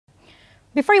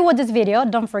Before you watch this video,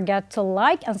 don't forget to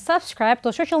like and subscribe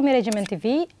to Social Media Jaman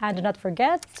TV, and do not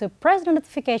forget to press the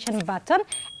notification button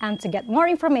and to get more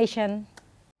information.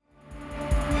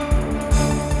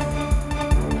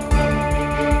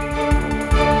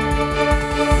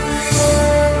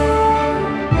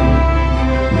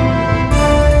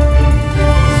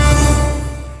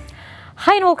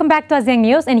 Hi and welcome back to ASEAN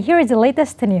News, and here is the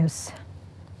latest news.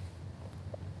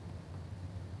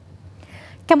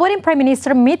 Cambodian Prime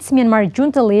Minister meets Myanmar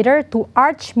junta leader to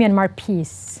urge Myanmar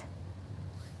peace.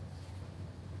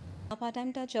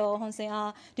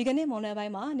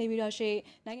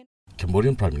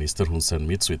 Cambodian Prime Minister Hun Sen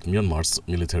meets with Myanmar's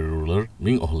military ruler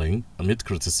Min Aung Hlaing amid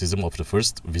criticism of the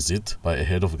first visit by a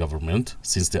head of government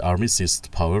since the army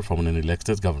seized power from an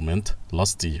elected government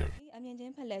last year.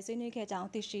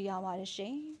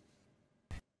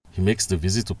 He makes the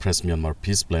visit to press Myanmar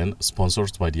peace plan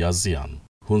sponsored by the ASEAN.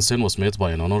 Hun Sen was met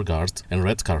by an honor guard and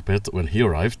red carpet when he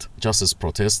arrived, just as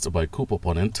protests by coup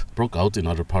opponent broke out in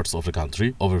other parts of the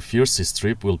country over fears his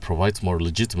trip will provide more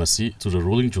legitimacy to the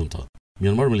ruling junta.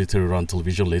 Myanmar military-run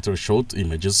television later showed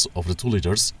images of the two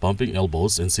leaders bumping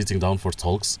elbows and sitting down for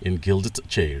talks in gilded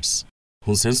chairs.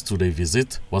 Hun Sen's two-day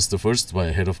visit was the first by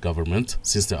a head of government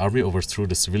since the army overthrew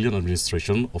the civilian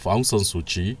administration of Aung San Suu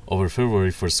Kyi over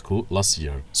February 1st coup last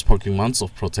year, sparking months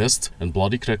of protest and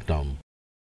bloody crackdown.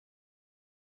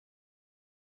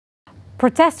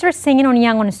 Protesters singing on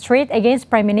Yangon Street against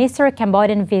Prime Minister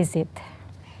Cambodian visit.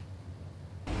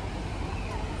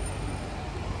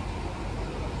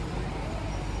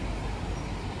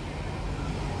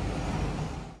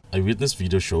 Eyewitness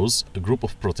video shows a group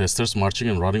of protesters marching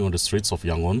and running on the streets of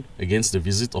Yangon against the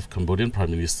visit of Cambodian Prime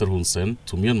Minister Hun Sen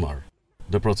to Myanmar.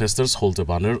 The protesters hold a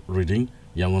banner reading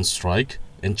 "Yangon Strike"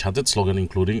 and chanted slogans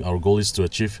including "Our goal is to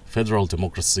achieve federal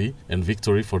democracy and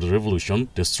victory for the revolution,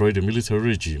 destroy the military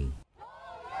regime."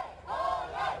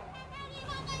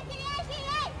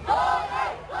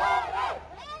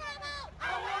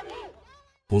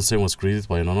 Hun Sen was greeted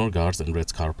by an honor guard and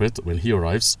red carpet when he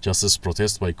arrives, just as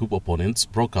protests by coup opponents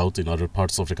broke out in other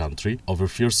parts of the country over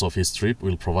fears of his trip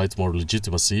will provide more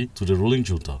legitimacy to the ruling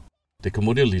junta. The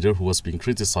Cambodian leader, who was being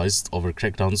criticized over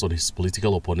crackdowns on his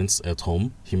political opponents at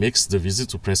home, he makes the visit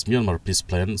to press Myanmar peace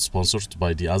plan sponsored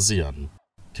by the ASEAN.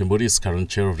 Cambodia is current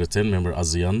chair of the 10-member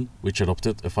ASEAN, which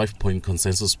adopted a 5-point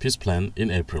consensus peace plan in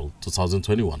April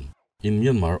 2021. In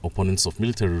Myanmar, opponents of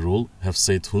military rule have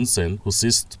said Hun Sen, who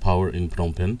seized power in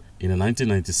Phnom Penh in a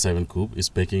 1997 coup, is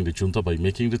backing the junta by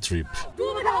making the trip.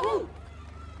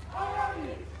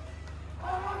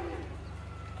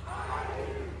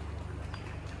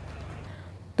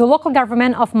 The local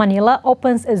government of Manila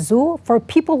opens a zoo for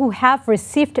people who have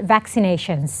received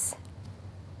vaccinations.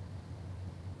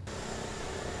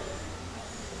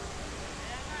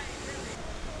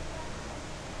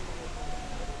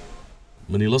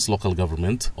 Manila's local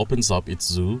government opens up its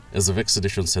zoo as a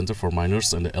vaccination center for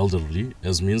minors and the elderly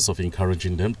as means of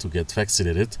encouraging them to get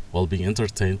vaccinated while being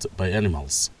entertained by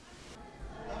animals.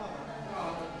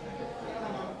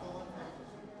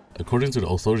 According to the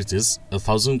authorities,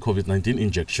 1,000 COVID-19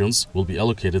 injections will be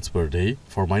allocated per day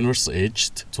for minors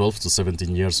aged 12 to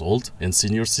 17 years old and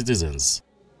senior citizens.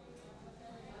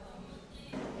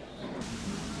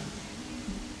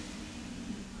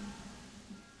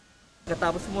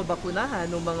 Katapos mo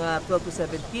bakunahan ng mga 12 to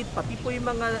 17, pati po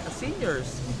yung mga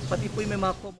seniors, pati po yung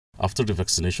mga After the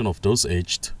vaccination of those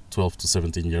aged 12 to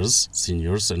 17 years,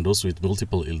 seniors, and those with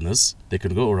multiple illness, they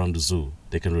can go around the zoo.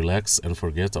 They can relax and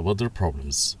forget about their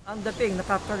problems. Ang dating,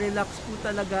 nakaka-relax po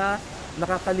talaga,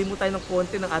 nakakalimut tayo ng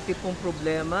konti ng ating pong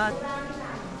problema.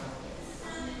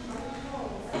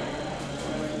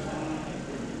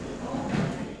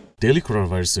 Daily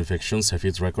coronavirus infections have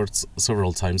hit records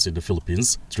several times in the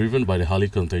Philippines, driven by the highly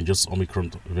contagious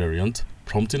Omicron variant,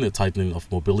 prompting a tightening of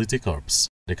mobility curbs.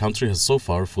 The country has so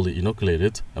far fully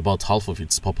inoculated about half of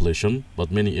its population, but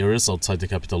many areas outside the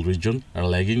capital region are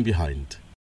lagging behind.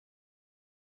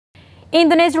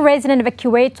 Indonesian resident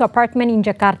evacuate to apartment in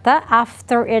Jakarta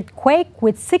after earthquake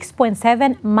with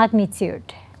 6.7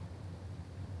 magnitude.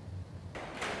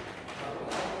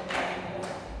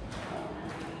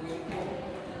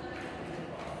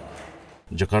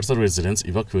 Jakarta residents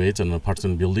evacuate an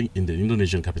apartment building in the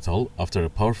Indonesian capital after a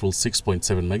powerful 6.7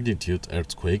 magnitude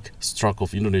earthquake struck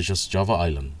off Indonesia's Java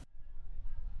island.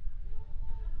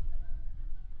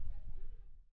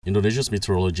 Indonesia's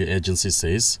meteorology agency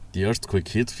says the earthquake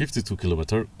hit 52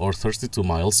 km or 32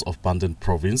 miles of Banten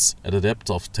province at a depth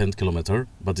of 10 km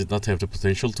but did not have the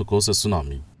potential to cause a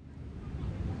tsunami.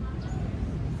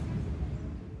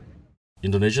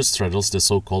 Indonesia straddles the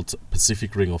so-called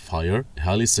Pacific Ring of Fire, a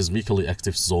highly seismically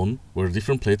active zone where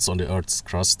different plates on the Earth's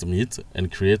crust meet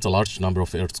and create a large number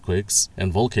of earthquakes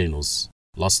and volcanoes.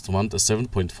 Last month, a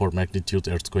 7.4 magnitude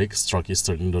earthquake struck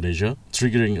eastern Indonesia,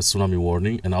 triggering a tsunami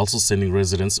warning and also sending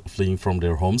residents fleeing from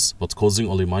their homes but causing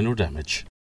only minor damage.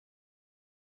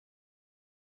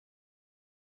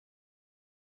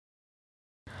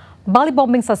 Bali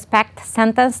bombing suspect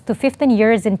sentenced to 15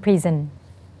 years in prison.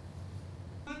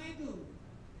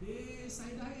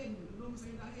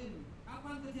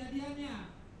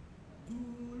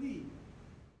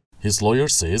 His lawyer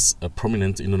says a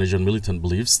prominent Indonesian militant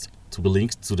believes to be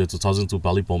linked to the 2002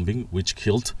 Bali bombing, which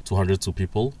killed 202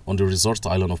 people on the resort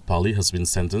island of Bali, has been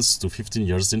sentenced to 15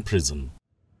 years in prison.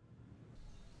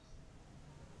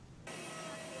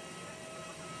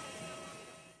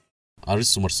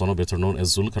 Aris Sumarsono, better known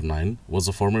as Zulkarnain, was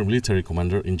a former military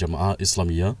commander in Jama'ah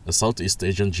Islamiyah, a Southeast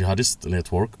Asian jihadist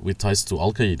network with ties to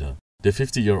Al-Qaeda. The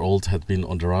 50-year-old had been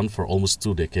on the run for almost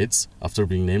 2 decades after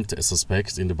being named a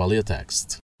suspect in the Bali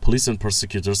attacks. Police and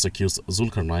prosecutors accused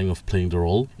Zulkarnain of playing the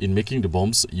role in making the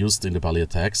bombs used in the Bali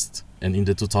attacks and in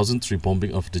the 2003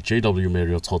 bombing of the JW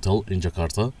Marriott Hotel in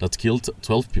Jakarta that killed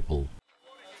 12 people.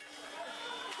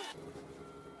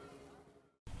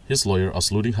 His lawyer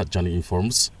Asludin Hadjani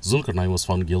informs Zulkarnain was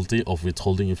found guilty of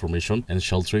withholding information and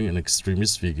sheltering an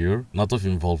extremist figure, not of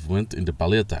involvement in the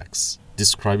Bali attacks,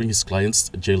 describing his client's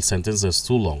jail sentence as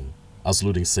too long.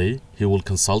 Asludin say he will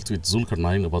consult with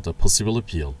Zulkarnain about a possible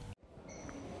appeal.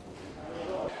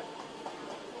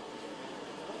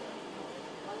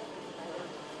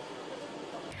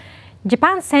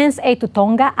 Japan sends aid to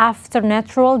Tonga after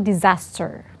natural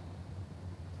disaster.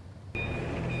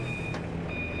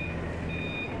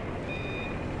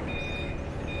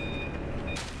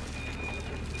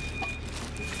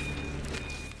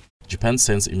 Japan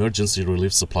sends emergency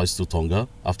relief supplies to Tonga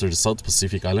after the South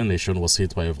Pacific island nation was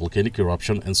hit by a volcanic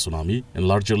eruption and tsunami and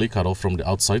largely cut off from the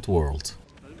outside world.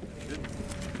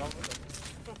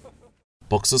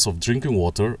 Boxes of drinking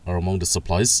water are among the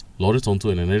supplies loaded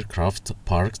onto an aircraft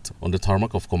parked on the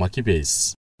tarmac of Komaki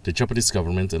Base. The Japanese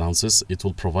government announces it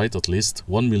will provide at least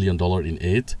 $1 million in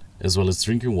aid, as well as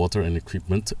drinking water and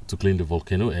equipment to clean the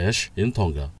volcano ash in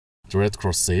Tonga. The Red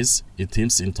Cross says its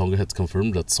teams in Tonga had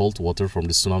confirmed that salt water from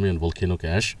the tsunami and volcanic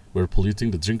ash were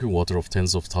polluting the drinking water of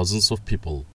tens of thousands of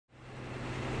people.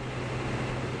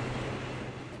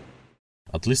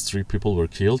 At least 3 people were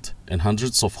killed and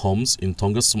hundreds of homes in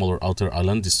Tonga's smaller outer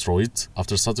island destroyed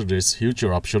after Saturday's huge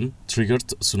eruption triggered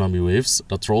tsunami waves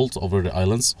that rolled over the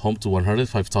islands home to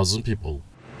 105,000 people.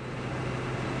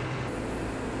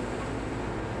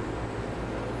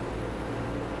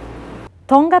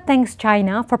 Tonga thanks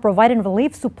China for providing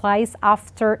relief supplies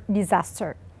after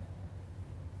disaster.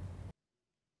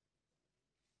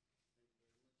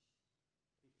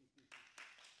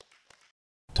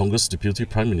 Tonga's Deputy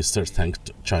Prime Minister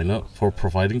thanked China for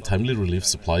providing timely relief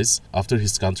supplies after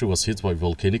his country was hit by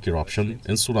volcanic eruption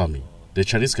and tsunami. The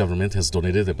Chinese government has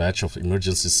donated a batch of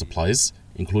emergency supplies,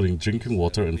 including drinking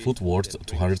water and food worth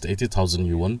 280,000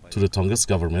 yuan to the Tonga's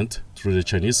government through the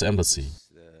Chinese embassy.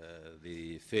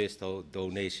 The first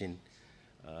donation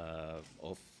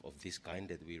of this kind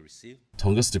that we received.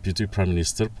 Tonga's Deputy Prime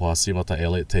Minister Pohasi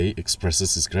Mataele Tei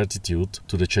expresses his gratitude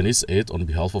to the Chinese aid on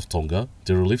behalf of Tonga.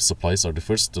 The relief supplies are the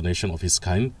first donation of his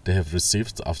kind they have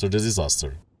received after the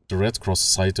disaster. The Red Cross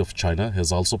Society of China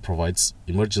has also provides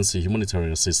emergency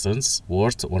humanitarian assistance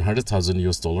worth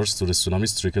 $100,000 to the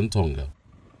tsunami-stricken Tonga.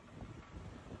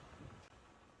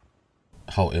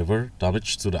 However,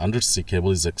 damage to the undersea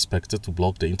cable is expected to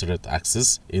block the internet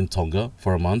access in Tonga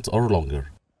for a month or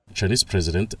longer. Chinese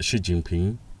President Xi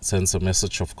Jinping sends a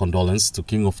message of condolence to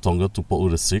King of Tonga Tupou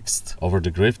VI over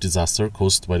the grave disaster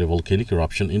caused by the volcanic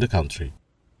eruption in the country.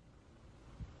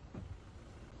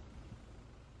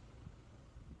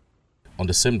 On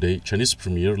the same day, Chinese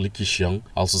Premier Li Keqiang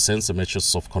also sends a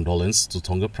message of condolence to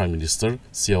Tonga Prime Minister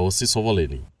Siaosi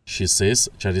Sovaleni. She says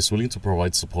China is willing to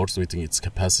provide support within its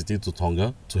capacity to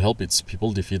Tonga to help its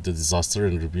people defeat the disaster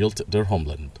and rebuild their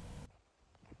homeland.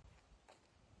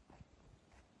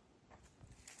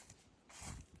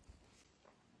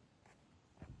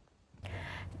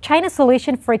 China's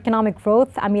solution for economic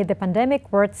growth amid the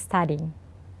pandemic worth studying.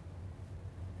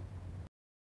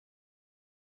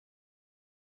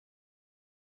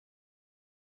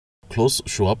 Klaus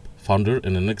Schwab, founder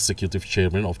and an executive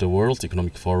chairman of the World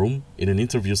Economic Forum, in an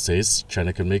interview says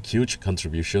China can make huge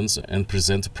contributions and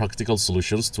present practical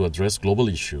solutions to address global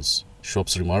issues.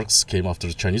 Schwab's remarks came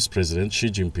after Chinese President Xi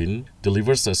Jinping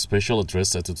delivers a special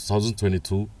address at the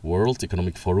 2022 World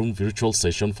Economic Forum virtual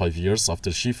session 5 years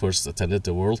after Xi first attended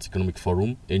the World Economic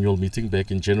Forum annual meeting back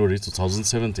in January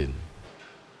 2017.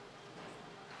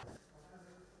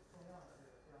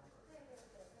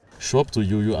 Schwab to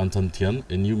Yu Antantian,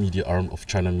 a new media arm of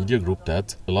China Media Group,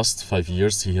 that the last 5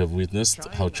 years he have witnessed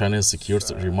how China has secured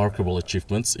remarkable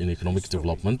achievements in economic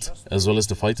development, as well as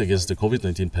the fight against the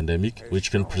COVID-19 pandemic,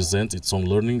 which can present its own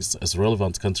learnings as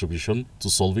relevant contribution to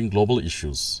solving global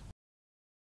issues.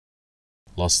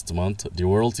 Last month, the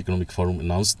World Economic Forum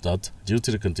announced that, due to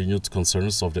the continued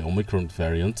concerns of the Omicron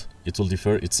variant, it will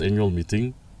defer its annual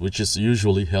meeting, which is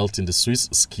usually held in the Swiss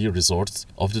ski resort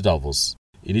of the Davos.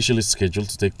 Initially scheduled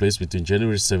to take place between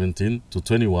January 17 to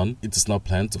 21, it is now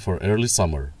planned for early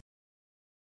summer.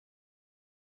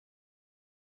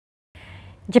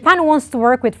 Japan wants to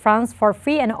work with France for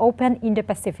free and open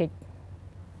Indo-Pacific.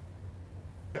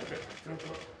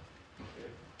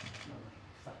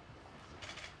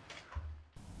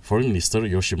 Foreign Minister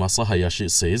Yoshimasa Hayashi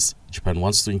says Japan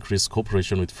wants to increase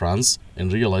cooperation with France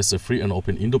and realize a free and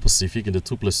open Indo-Pacific in the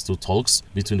 2+2 talks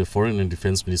between the foreign and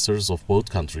defense ministers of both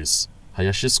countries.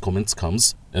 Hayashi's comments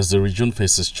comes as the region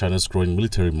faces China's growing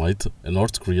military might and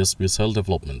North Korea's missile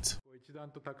development.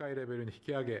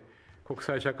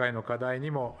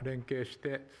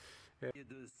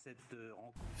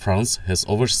 France has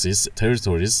overseas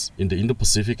territories in the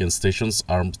Indo-Pacific and stations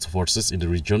armed forces in the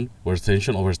region, where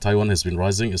tension over Taiwan has been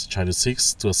rising as China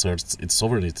seeks to assert its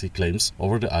sovereignty claims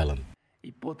over the island.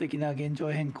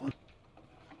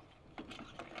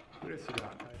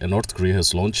 And North Korea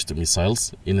has launched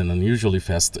missiles in an unusually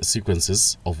fast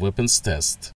sequences of weapons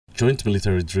tests. Joint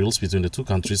military drills between the two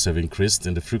countries have increased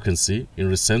in the frequency in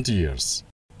recent years.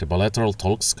 The bilateral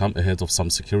talks come ahead of some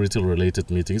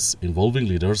security-related meetings involving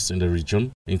leaders in the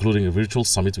region, including a virtual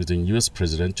summit between US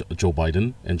President Joe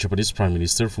Biden and Japanese Prime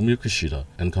Minister Fumio Kishida,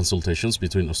 and consultations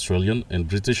between Australian and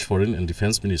British foreign and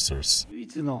defense ministers.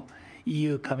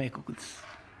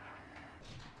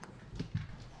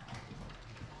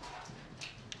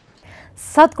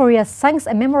 South Korea signs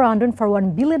a memorandum for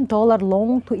 $1 billion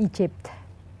loan to Egypt.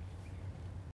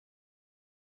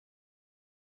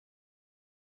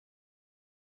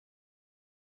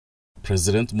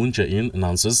 President Moon Jae-in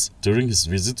announces during his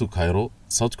visit to Cairo,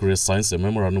 South Korea signs a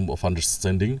memorandum of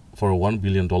understanding for a $1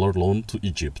 billion loan to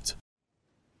Egypt.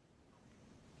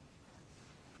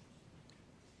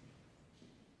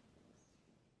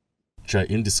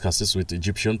 Jae-in discusses with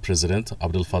Egyptian President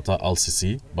Abdel Fattah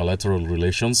al-Sisi bilateral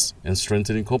relations and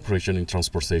strengthening cooperation in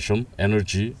transportation,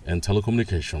 energy, and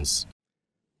telecommunications.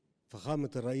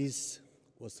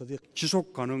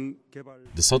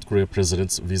 The South Korea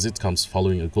president's visit comes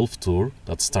following a Gulf tour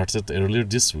that started earlier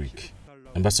this week.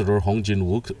 Ambassador Hong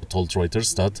Jin-wook told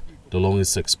Reuters that the loan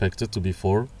is expected to be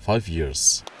for 5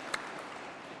 years.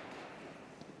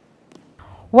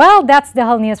 Well, that's the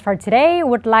whole news for today.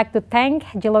 Would like to thank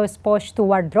Jilo's Posh to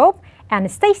Wardrobe,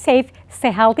 and stay safe,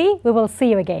 stay healthy. We will see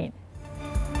you again.